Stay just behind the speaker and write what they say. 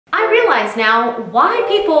realize now why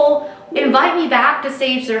people invite me back to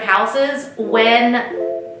stage their houses when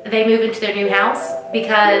they move into their new house,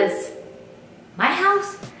 because my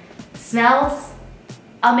house smells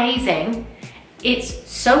amazing. It's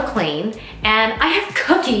so clean, and I have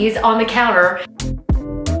cookies on the counter.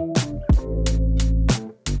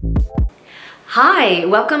 Hi,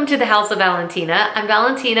 welcome to the House of Valentina. I'm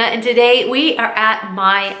Valentina, and today we are at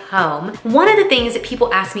my home. One of the things that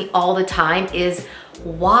people ask me all the time is,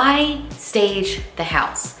 why stage the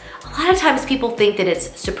house? A lot of times people think that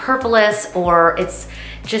it's superfluous or it's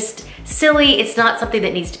just silly. It's not something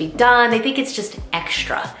that needs to be done. They think it's just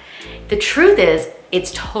extra. The truth is,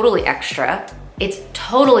 it's totally extra. It's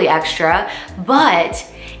totally extra,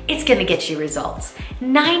 but it's gonna get you results.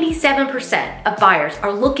 97% of buyers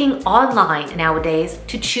are looking online nowadays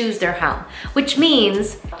to choose their home, which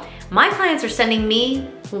means my clients are sending me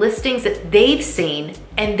listings that they've seen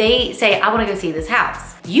and they say, I wanna go see this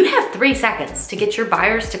house. You have 3 seconds to get your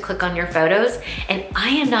buyers to click on your photos, and I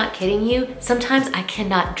am not kidding you. Sometimes I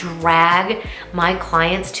cannot drag my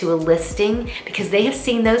clients to a listing because they have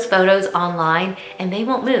seen those photos online and they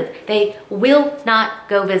won't move. They will not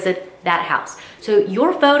go visit that house. So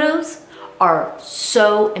your photos are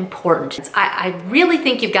so important. I really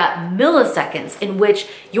think you've got milliseconds in which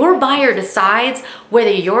your buyer decides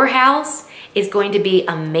whether your house is going to be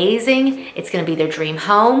amazing, it's gonna be their dream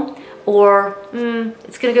home, or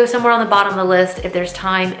it's gonna go somewhere on the bottom of the list. If there's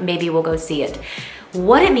time, maybe we'll go see it.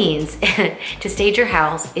 What it means to stage your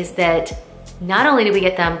house is that not only do we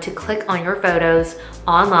get them to click on your photos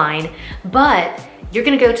online, but you're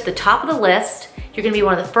gonna go to the top of the list. You're gonna be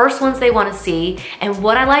one of the first ones they wanna see. And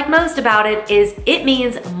what I like most about it is it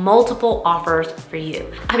means multiple offers for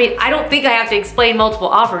you. I mean, I don't think I have to explain multiple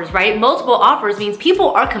offers, right? Multiple offers means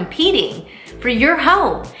people are competing for your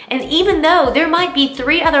home. And even though there might be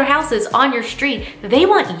 3 other houses on your street, they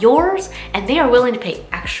want yours and they are willing to pay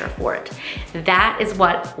extra for it. That is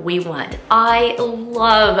what we want. I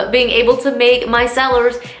love being able to make my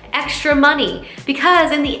sellers extra money,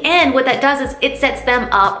 because in the end, what that does is it sets them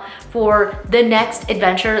up for the next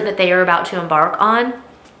adventure that they are about to embark on.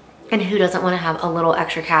 And who doesn't want to have a little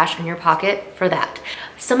extra cash in your pocket for that?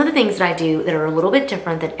 Some of the things that I do that are a little bit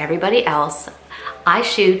different than everybody else, I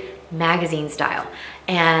shoot magazine style.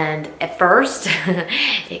 And at first,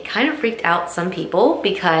 it kind of freaked out some people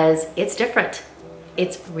because it's different.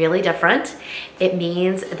 It's really different. It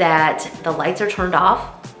means that the lights are turned off.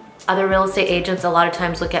 Other real estate agents a lot of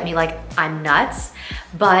times look at me like I'm nuts,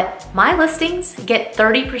 but my listings get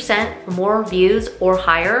 30% more views or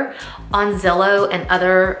higher on Zillow and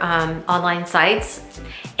other online sites,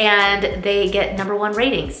 and they get #1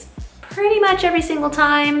 ratings. Pretty much every single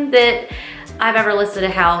time that I've ever listed a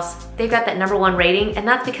house, they've got that #1 rating, and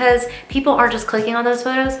that's because people aren't just clicking on those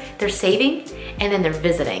photos, they're saving and then they're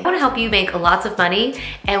visiting. I wanna help you make lots of money,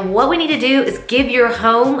 and what we need to do is give your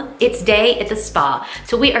home its day at the spa.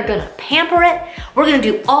 So we are gonna pamper it, we're gonna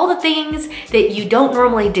do all the things that you don't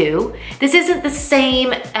normally do. This isn't the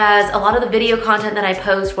same as a lot of the video content that I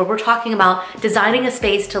post where we're talking about designing a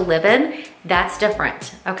space to live in. That's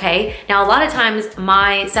different, okay? Now, a lot of times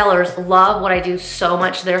my sellers love what I do so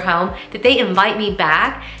much to their home that they invite me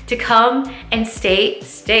back to come and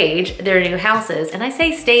stage their new houses. And I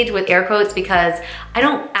say stage with air quotes because I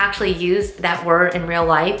don't actually use that word in real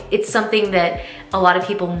life. It's something that a lot of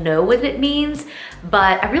people know what it means,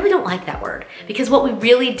 but I really don't like that word, because what we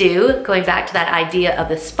really do, going back to that idea of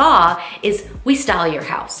the spa, is we style your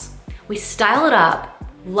house. We style it up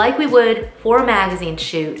like we would for a magazine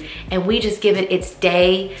shoot, and we just give it its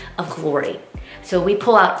day of glory. So we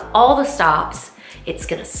pull out all the stops. It's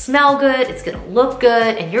gonna smell good, it's gonna look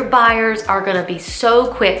good, and your buyers are gonna be so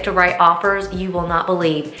quick to write offers, you will not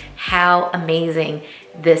believe how amazing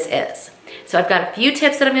this is. So I've got a few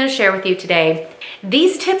tips that I'm gonna share with you today.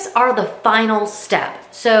 These tips are the final step.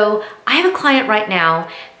 So I have a client right now,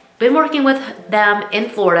 been working with them in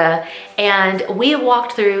Florida, and we have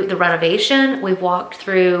walked through the renovation, we've walked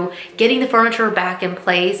through getting the furniture back in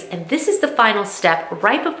place, and this is the final step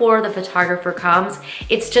right before the photographer comes.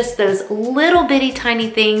 It's just those little bitty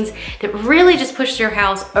tiny things that really just push your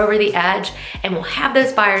house over the edge, and will have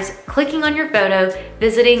those buyers clicking on your photo,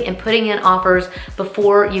 visiting and putting in offers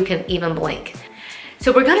before you can even blink.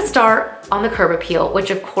 So we're gonna start on the curb appeal, which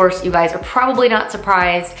of course you guys are probably not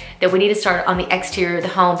surprised that we need to start on the exterior of the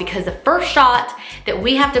home, because the first shot that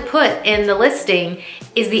we have to put in the listing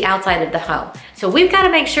is the outside of the home. So we've got to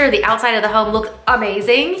make sure the outside of the home looks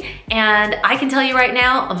amazing. And I can tell you right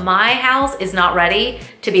now, my house is not ready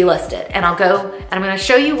to be listed. And I'm gonna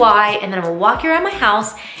show you why, and then I'm gonna walk you around my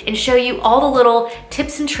house and show you all the little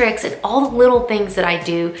tips and tricks and all the little things that I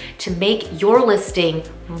do to make your listing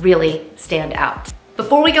really stand out.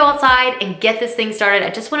 Before we go outside and get this thing started, I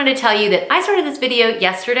just wanted to tell you that I started this video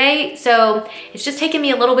yesterday, so it's just taken me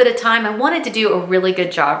a little bit of time. I wanted to do a really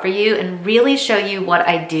good job for you and really show you what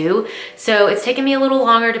I do. So it's taken me a little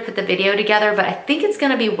longer to put the video together, but I think it's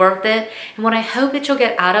gonna be worth it. And what I hope that you'll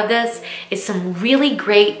get out of this is some really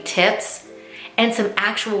great tips and some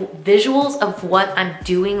actual visuals of what I'm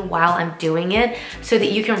doing while I'm doing it so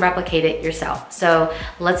that you can replicate it yourself. So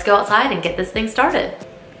let's go outside and get this thing started.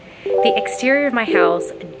 The exterior of my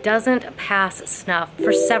house doesn't pass snuff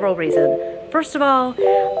for several reasons. First of all,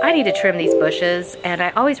 I need to trim these bushes, and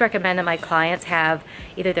I always recommend that my clients have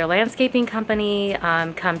either their landscaping company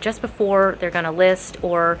come just before they're gonna list,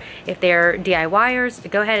 or if they're DIYers,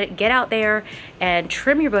 go ahead and get out there and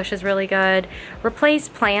trim your bushes really good. Replace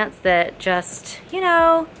plants that just,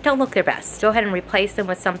 don't look their best. Go ahead and replace them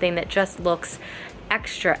with something that just looks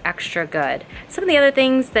extra good. Some of the other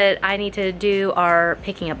things that I need to do are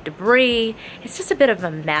picking up debris. It's just a bit of a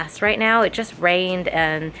mess right now. It just rained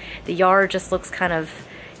and the yard just looks kind of,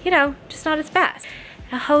 just not its best.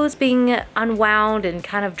 A hose being unwound and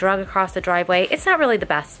kind of drug across the driveway. It's not really the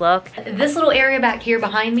best look. This little area back here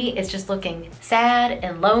behind me is just looking sad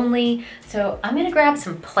and lonely. So I'm gonna grab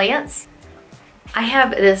some plants. I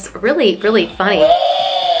have this really funny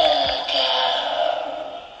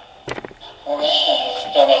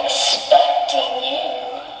been expecting you.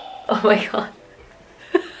 Oh my God.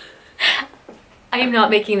 I am not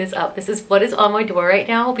making this up. This is what is on my door right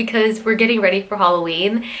now because we're getting ready for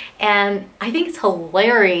Halloween, and I think it's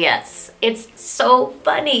hilarious. It's so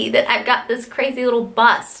funny that I've got this crazy little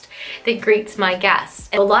bust that greets my guests.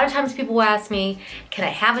 And a lot of times people will ask me, can I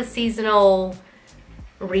have a seasonal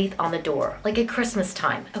wreath on the door, like at Christmas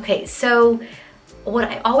time? Okay, so what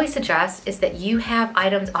I always suggest is that you have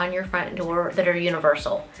items on your front door that are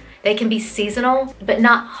universal. They can be seasonal, but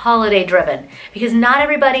not holiday driven, because not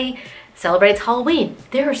everybody celebrates Halloween.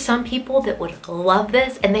 There are some people that would love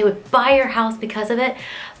this and they would buy your house because of it,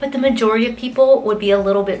 but the majority of people would be a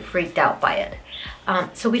little bit freaked out by it.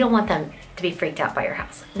 So we don't want them to be freaked out by your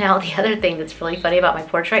house. Now, the other thing that's really funny about my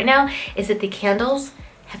porch right now is that the candles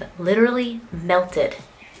have literally melted.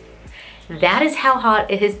 That is how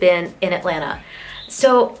hot it has been in Atlanta.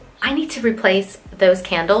 So I need to replace those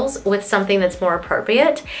candles with something that's more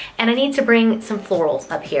appropriate, and I need to bring some florals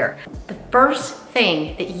up here. The first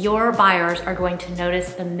thing that your buyers are going to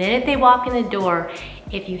notice the minute they walk in the door,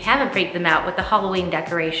 if you haven't freaked them out with the Halloween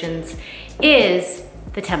decorations, is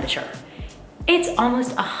the temperature. It's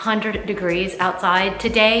almost 100 degrees outside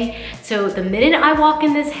today, so the minute I walk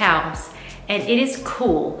in this house and it is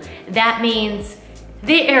cool, that means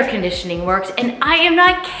the air conditioning works, and I am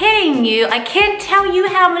not kidding you. I can't tell you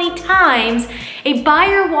how many times a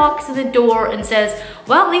buyer walks in the door and says,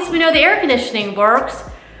 well, at least we know the air conditioning works.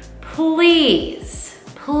 Please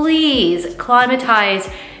climatize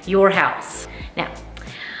your house. Now,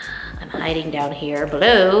 I'm hiding down here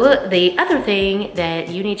below. The other thing that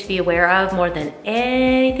you need to be aware of more than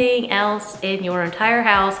anything else in your entire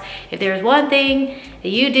house, if there's one thing that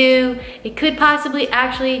you do, it could possibly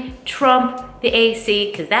actually trump the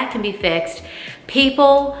AC, because that can be fixed.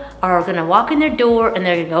 People are gonna walk in their door and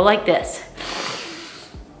they're gonna go like this.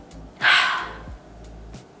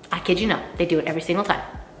 I kid you not, they do it every single time.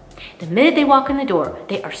 The minute they walk in the door,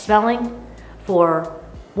 they are smelling for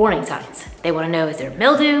warning signs. They wanna know, is there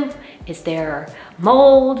mildew? Is there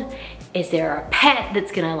mold? Is there a pet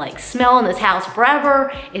that's gonna like smell in this house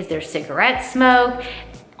forever? Is there cigarette smoke?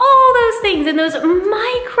 All those things in those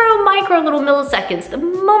micro little milliseconds, the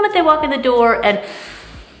moment they walk in the door. And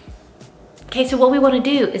okay, so what we want to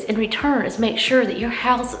do is in return is make sure that your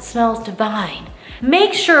house smells divine.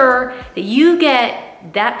 Make sure that you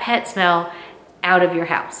get that pet smell out of your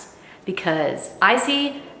house, because I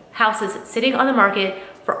see houses sitting on the market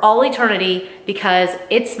for all eternity because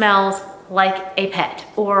it smells like a pet.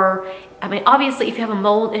 Or, I mean, obviously if you have a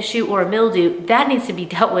mold issue or a mildew, that needs to be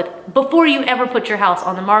dealt with before you ever put your house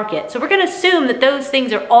on the market. So we're gonna assume that those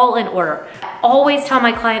things are all in order. I always tell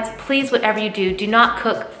my clients, please, whatever you do not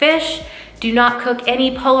cook fish, do not cook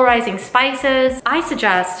any polarizing spices. I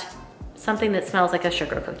suggest something that smells like a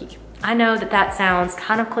sugar cookie. I know that that sounds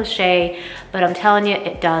kind of cliche, but I'm telling you,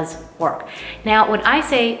 it does work. Now, when I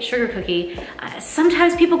say sugar cookie,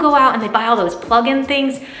 sometimes people go out and they buy all those plug-in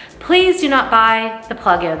things. Please do not buy the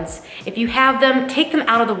plug-ins. If you have them, take them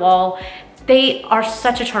out of the wall. They are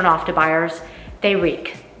such a turn off to buyers. They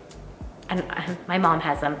reek. and my mom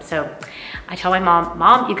has them. So I tell my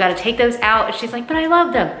mom, you gotta take those out. And she's like, but I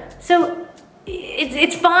love them. So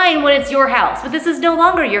it's fine when it's your house, but this is no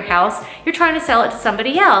longer your house. You're trying to sell it to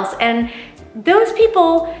somebody else. And those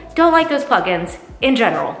people don't like those plugins in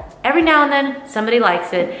general. Every now and then somebody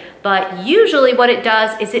likes it, but usually what it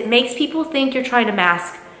does is it makes people think you're trying to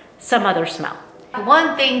mask some other smell.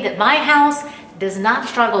 One thing that my house does not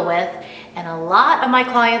struggle with, and a lot of my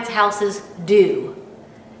clients' houses do.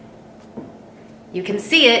 You can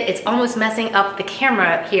see it, it's almost messing up the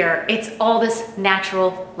camera here. It's all this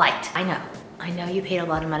natural light. I know you paid a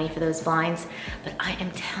lot of money for those blinds, but I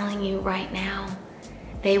am telling you right now,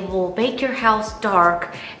 they will make your house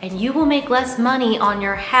dark and you will make less money on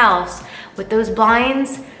your house with those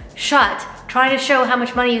blinds shut, trying to show how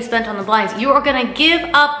much money you spent on the blinds. You are gonna give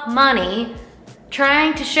up money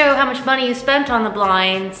trying to show how much money you spent on the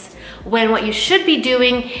blinds when what you should be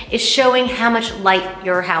doing is showing how much light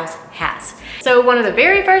your house has. So one of the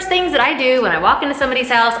very first things that I do when I walk into somebody's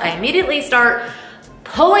house, I immediately start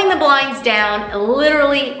pulling the blinds down,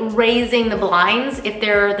 literally raising the blinds if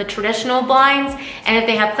they're the traditional blinds. And if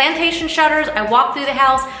they have plantation shutters, I walk through the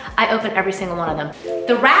house, I open every single one of them.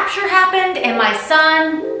 The rapture happened and my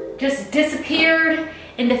son just disappeared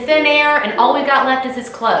into thin air and all we've got left is his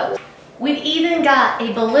clothes. We've even got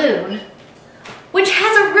a balloon, which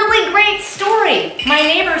has a really great story. My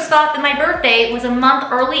neighbors thought that my birthday was a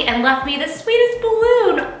month early and left me the sweetest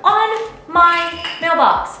balloon on my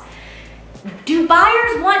mailbox. Do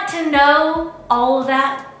buyers want to know all of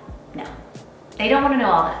that? No, they don't want to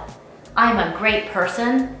know all that. I'm a great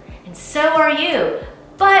person, and so are you.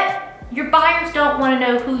 But your buyers don't want to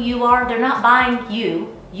know who you are. They're not buying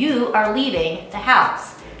you. You are leaving the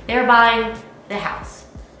house. They're buying the house.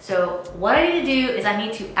 So what I need to do is I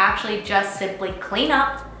need to actually just simply clean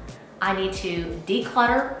up. I need to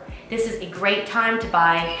declutter. This is a great time to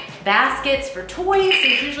buy baskets for toys.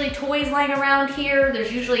 There's usually toys lying around here.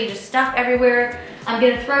 There's usually just stuff everywhere. I'm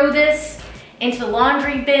gonna throw this into the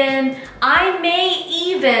laundry bin. I may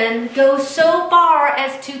even go so far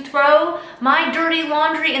as to throw my dirty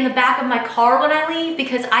laundry in the back of my car when I leave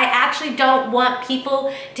because I actually don't want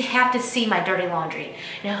people to have to see my dirty laundry.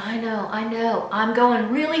 Now, I know, I'm going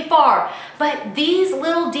really far, but these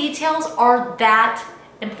little details are that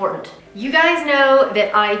important. You guys know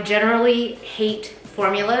that I generally hate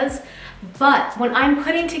formulas, but when I'm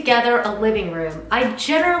putting together a living room, I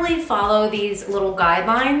generally follow these little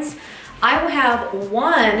guidelines. I will have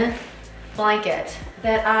one blanket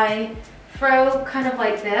that I throw kind of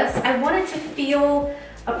like this. I want it to feel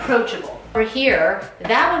approachable. Over here,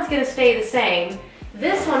 that one's gonna stay the same.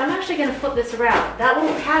 This one, I'm actually gonna flip this around. That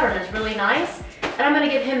little pattern is really nice, and I'm gonna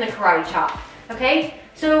give him the karate chop, okay?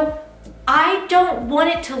 So I don't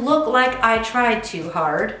want it to look like I tried too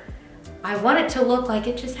hard. I want it to look like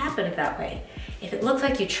it just happened that way. If it looks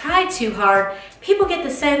like you tried too hard, people get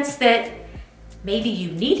the sense that maybe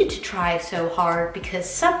you needed to try so hard because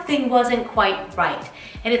something wasn't quite right.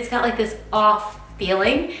 And it's got like this off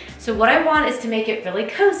feeling. So what I want is to make it really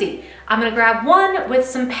cozy. I'm gonna grab one with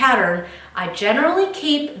some pattern. I generally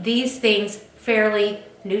keep these things fairly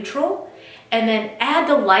neutral and then add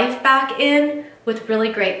the life back in with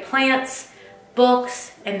really great plants,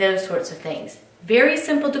 books, and those sorts of things. Very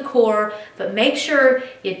simple decor, but make sure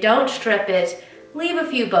you don't strip it. Leave a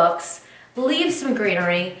few books, leave some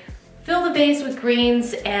greenery, fill the vase with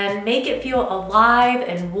greens, and make it feel alive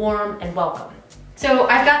and warm and welcome. So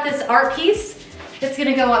I've got this art piece that's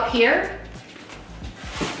gonna go up here.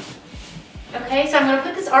 Okay, so I'm gonna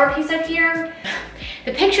put this art piece up here.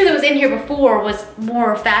 The picture that was in here before was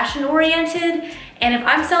more fashion oriented, and if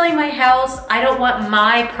I'm selling my house, I don't want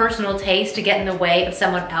my personal taste to get in the way of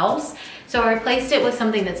someone else. So I replaced it with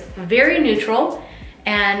something that's very neutral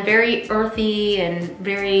and very earthy and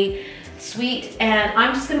very sweet. And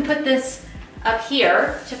I'm just gonna put this up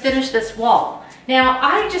here to finish this wall. Now,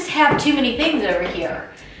 I just have too many things over here.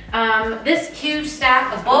 This huge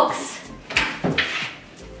stack of books,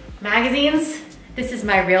 magazines. This is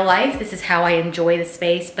my real life. This is how I enjoy the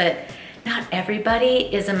space, but not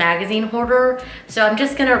everybody is a magazine hoarder. So I'm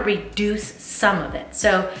just gonna reduce some of it.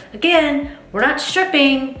 So again, we're not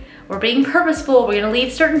stripping, we're being purposeful. We're gonna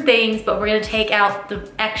leave certain things, but we're gonna take out the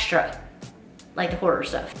extra, like the hoarder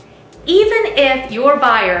stuff. Even if your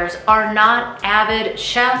buyers are not avid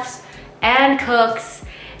chefs and cooks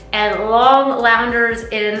and long loungers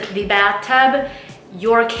in the bathtub,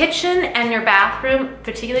 your kitchen and your bathroom,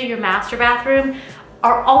 particularly your master bathroom,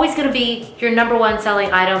 are always gonna be your #1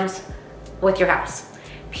 selling items with your house.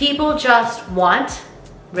 People just want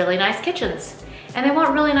really nice kitchens and they want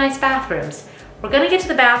really nice bathrooms. We're gonna get to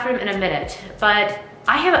the bathroom in a minute, but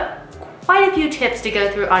I have quite a few tips to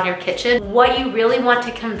go through on your kitchen. What you really want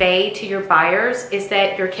to convey to your buyers is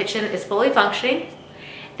that your kitchen is fully functioning,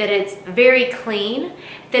 that it's very clean,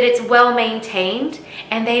 that it's well maintained,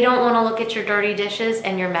 and they don't want to look at your dirty dishes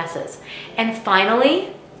and your messes. And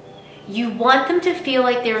finally, you want them to feel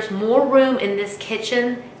like there's more room in this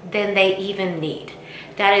kitchen than they even need.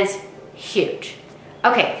 That is huge.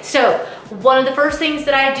 Okay, so one of the first things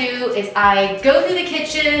that I do is I go through the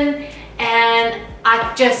kitchen and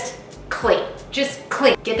I just clean.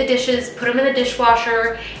 Get the dishes, put them in the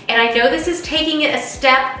dishwasher. And I know this is taking it a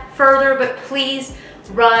step further, but please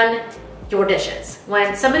run your dishes.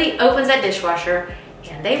 When somebody opens that dishwasher,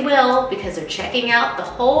 and they will because they're checking out the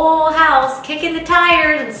whole house, kicking the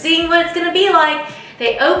tires and seeing what it's gonna be like,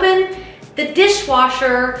 they open the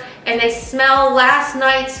dishwasher and they smell last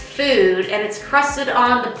night's food and it's crusted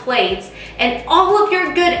on the plates, and all of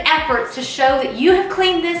your good efforts to show that you have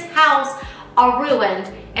cleaned this house are ruined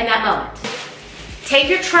in that moment. Take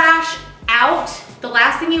your trash out. The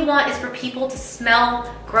last thing you want is for people to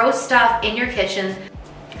smell gross stuff in your kitchen.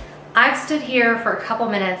 I've stood here for a couple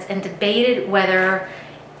minutes and debated whether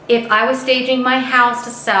if I was staging my house to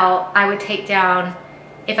sell, if I would take down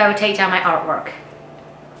my artwork.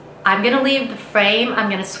 I'm gonna leave the frame. I'm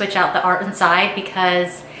gonna switch out the art inside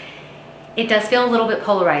because it does feel a little bit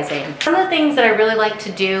polarizing. One of the things that I really like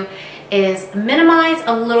to do is minimize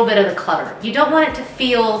a little bit of the clutter. You don't want it to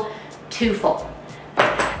feel too full.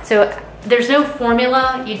 So there's no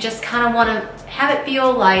formula. You just kind of want to have it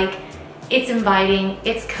feel like it's inviting,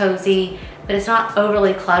 it's cozy, but it's not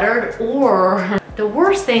overly cluttered. Or the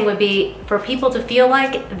worst thing would be for people to feel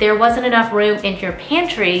like there wasn't enough room in your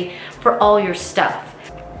pantry for all your stuff.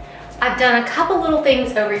 I've done a couple little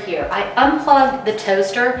things over here. I unplugged the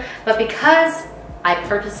toaster, but because I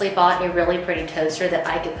purposely bought a really pretty toaster that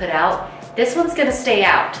I could put out, this one's gonna stay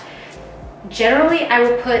out. Generally, I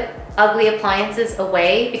will put ugly appliances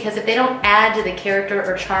away because if they don't add to the character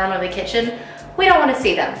or charm of the kitchen, we don't wanna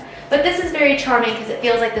see them. But this is very charming because it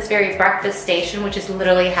feels like this very breakfast station, which is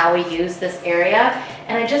literally how we use this area.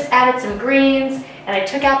 And I just added some greens and I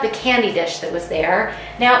took out the candy dish that was there.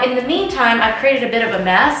 Now, in the meantime, I've created a bit of a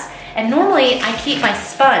mess, and normally I keep my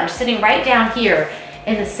sponge sitting right down here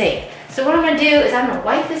in the sink. So what I'm gonna do is I'm gonna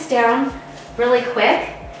wipe this down really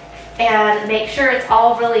quick and make sure it's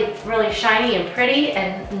all really, really shiny and pretty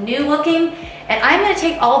and new looking. And I'm gonna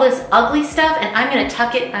take all this ugly stuff and I'm gonna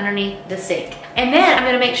tuck it underneath the sink. And then I'm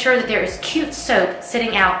gonna make sure that there is cute soap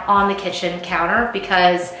sitting out on the kitchen counter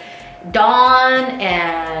because Dawn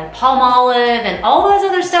and Palmolive and all those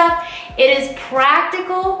other stuff, it is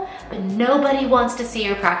practical, but nobody wants to see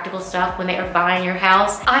your practical stuff when they are buying your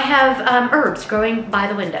house. I have herbs growing by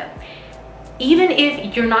the window. Even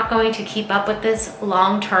if you're not going to keep up with this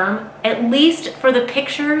long term, at least for the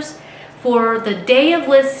pictures, for the day of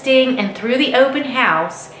listing and through the open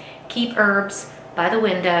house, keep herbs by the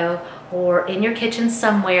window or in your kitchen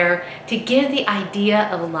somewhere to give the idea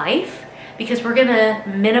of life, because we're gonna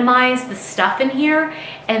minimize the stuff in here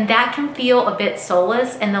and that can feel a bit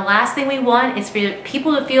soulless. And the last thing we want is for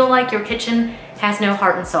people to feel like your kitchen has no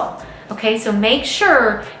heart and soul. Okay, so make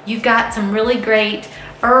sure you've got some really great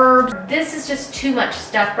herbs. This is just too much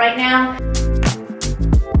stuff right now.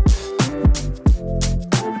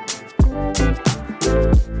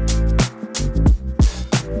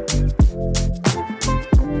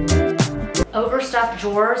 Overstuffed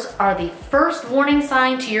drawers are the first warning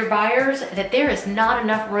sign to your buyers that there is not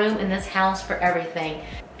enough room in this house for everything.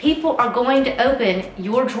 People are going to open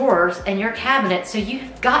your drawers and your cabinets, so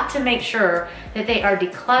you've got to make sure that they are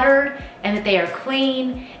decluttered and that they are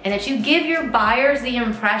clean and that you give your buyers the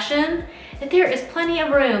impression that there is plenty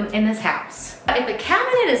of room in this house. If the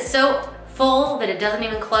cabinet is so full that it doesn't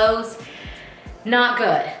even close, not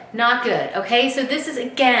good, not good, okay? So this is,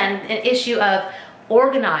 again, an issue of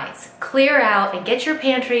organize, clear out, and get your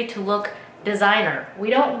pantry to look designer. We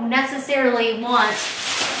don't necessarily want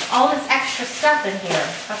all this extra stuff in here,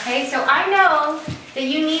 okay? So I know that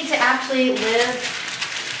you need to actually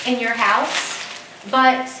live in your house,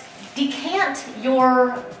 but decant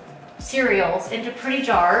your cereals into pretty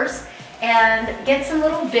jars and get some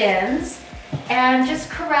little bins and just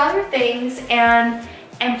corral your things and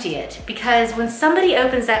empty it. Because when somebody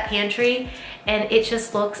opens that pantry and it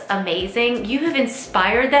just looks amazing, you have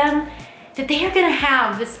inspired them that they are gonna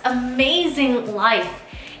have this amazing life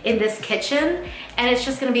in this kitchen, and it's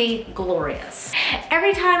just gonna be glorious.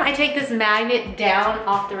 Every time I take this magnet down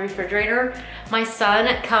off the refrigerator, my son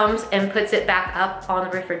comes and puts it back up on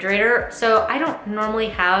the refrigerator. So I don't normally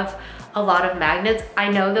have a lot of magnets. I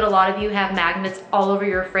know that a lot of you have magnets all over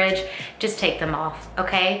your fridge. Just take them off,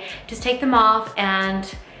 okay? Just take them off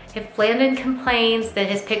and If Landon complains that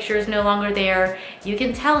his picture is no longer there, you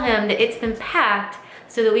can tell him that it's been packed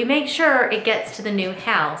so that we make sure it gets to the new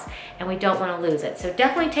house and we don't want to lose it. So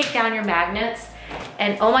definitely take down your magnets.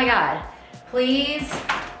 And oh my God, please,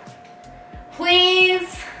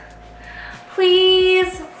 please,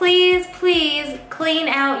 please, please, please clean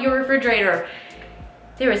out your refrigerator.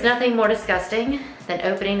 There is nothing more disgusting than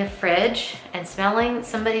opening the fridge and smelling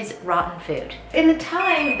somebody's rotten food. In the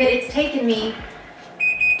time that it's taken me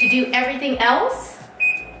to do everything else,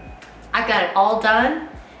 I've got it all done,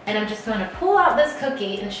 and I'm just going to pull out this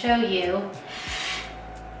cookie and show you.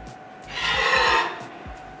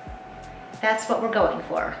 That's what we're going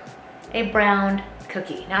for, a browned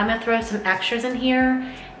cookie. Now I'm gonna throw some extras in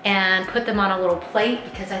here and put them on a little plate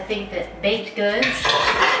because I think that baked goods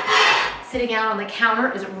sitting out on the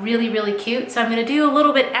counter is really, really cute. So I'm gonna do a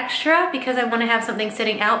little bit extra because I wanna have something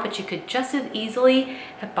sitting out, but you could just as easily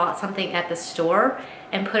have bought something at the store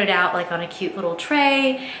and put it out like on a cute little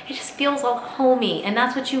tray. It just feels all homey, and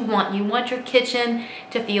that's what you want. You want your kitchen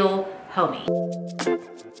to feel homey.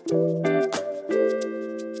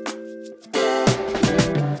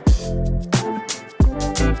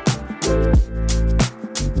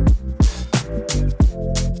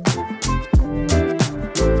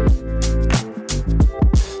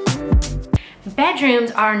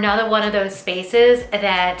 Bedrooms are another one of those spaces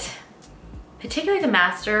that, particularly the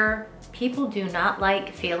master, people do not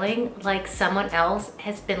like feeling like someone else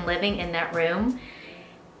has been living in that room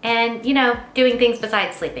and, you know, doing things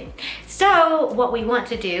besides sleeping. So what we want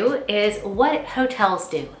to do is what hotels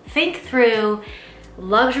do. Think through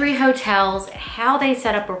luxury hotels, how they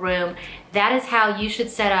set up a room. That is how you should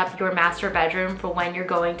set up your master bedroom for when you're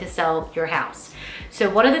going to sell your house. So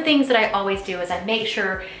one of the things that I always do is I make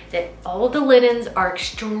sure that all the linens are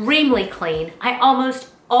extremely clean. I almost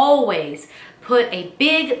always put a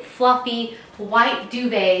big fluffy white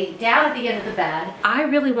duvet down at the end of the bed. I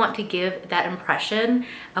really want to give that impression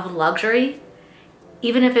of luxury,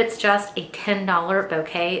 even if it's just a $10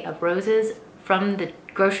 bouquet of roses from the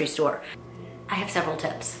grocery store. I have several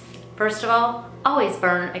tips. First of all, always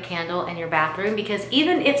burn a candle in your bathroom, because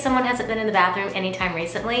even if someone hasn't been in the bathroom anytime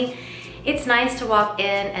recently, it's nice to walk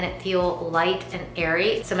in and it feel light and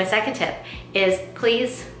airy. So my second tip is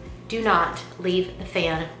please do not leave the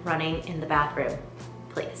fan running in the bathroom.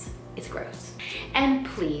 Please, it's gross. And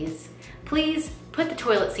please, please put the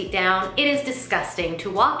toilet seat down. It is disgusting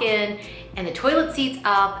to walk in and the toilet seat's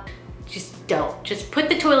up. Just don't. Just put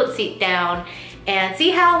the toilet seat down and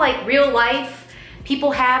see how like real life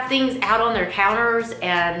people have things out on their counters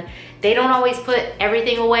and they don't always put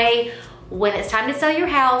everything away. When it's time to sell your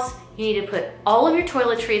house, you need to put all of your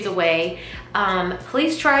toiletries away.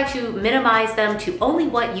 Please try to minimize them to only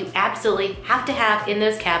what you absolutely have to have in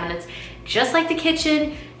those cabinets. Just like the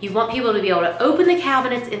kitchen, you want people to be able to open the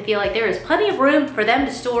cabinets and feel like there is plenty of room for them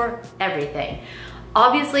to store everything.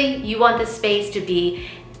 Obviously, you want this space to be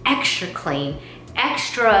extra clean,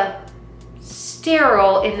 extra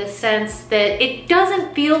sterile in the sense that it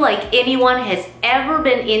doesn't feel like anyone has ever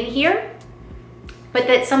been in here, but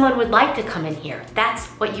that someone would like to come in here. That's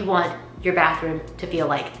what you want your bathroom to feel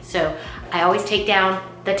like. So I always take down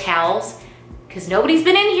the towels because nobody's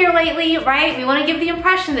been in here lately, right? We wanna give the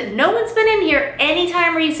impression that no one's been in here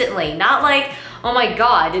anytime recently. Not like, oh my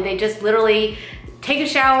God, did they just literally take a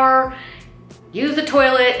shower, use the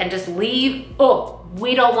toilet, and just leave? Oh,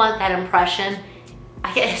 we don't want that impression.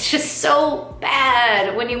 It's just so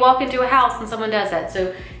bad when you walk into a house and someone does that.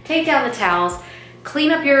 So take down the towels,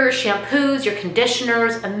 clean up your shampoos, your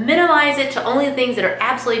conditioners, and minimize it to only the things that are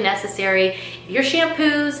absolutely necessary. If your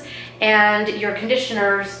shampoos and your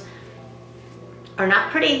conditioners are not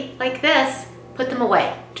pretty like this, put them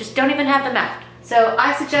away. Just don't even have them out. So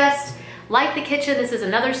I suggest, like the kitchen, this is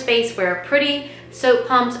another space where pretty soap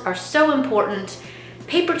pumps are so important.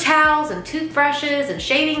 Paper towels and toothbrushes and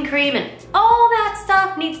shaving cream and all that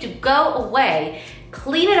stuff needs to go away.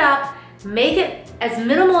 Clean it up, make it as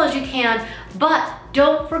minimal as you can, but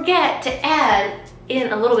don't forget to add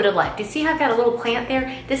in a little bit of life. Do you see how I've got a little plant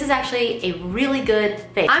there? This is actually a really good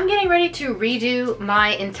thing. I'm getting ready to redo my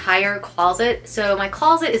entire closet. So my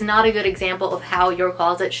closet is not a good example of how your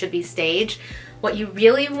closet should be staged. What you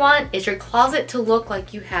really want is your closet to look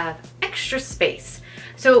like you have extra space.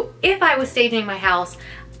 So if I was staging my house,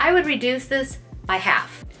 I would reduce this by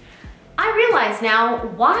half. I realize now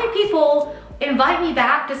why people invite me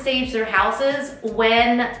back to stage their houses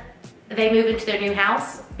when they move into their new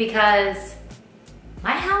house, because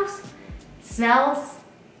my house smells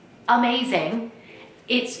amazing.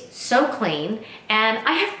 It's so clean, and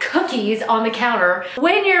I have cookies on the counter.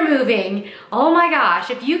 When you're moving, oh my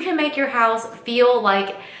gosh, if you can make your house feel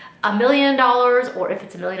like $1 million, or if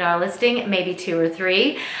it's $1 million listing, maybe 2 or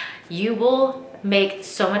 3, you will make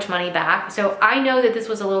so much money back. So I know that this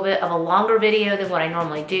was a little bit of a longer video than what I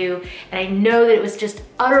normally do, and I know that it was just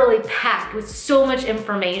utterly packed with so much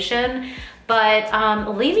information, but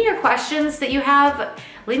leave me your questions that you have,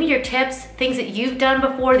 leave me your tips, things that you've done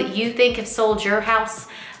before that you think have sold your house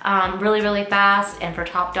really, really fast and for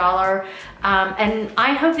top dollar. And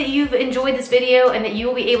I hope that you've enjoyed this video and that you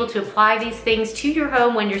will be able to apply these things to your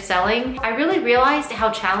home when you're selling. I really realized how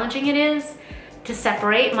challenging it is to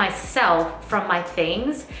separate myself from my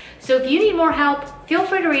things. So if you need more help, feel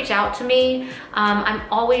free to reach out to me. I'm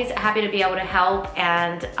always happy to be able to help,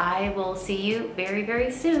 and I will see you very,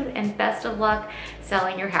 very soon, and best of luck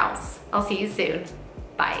selling your house. I'll see you soon.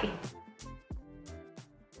 Bye.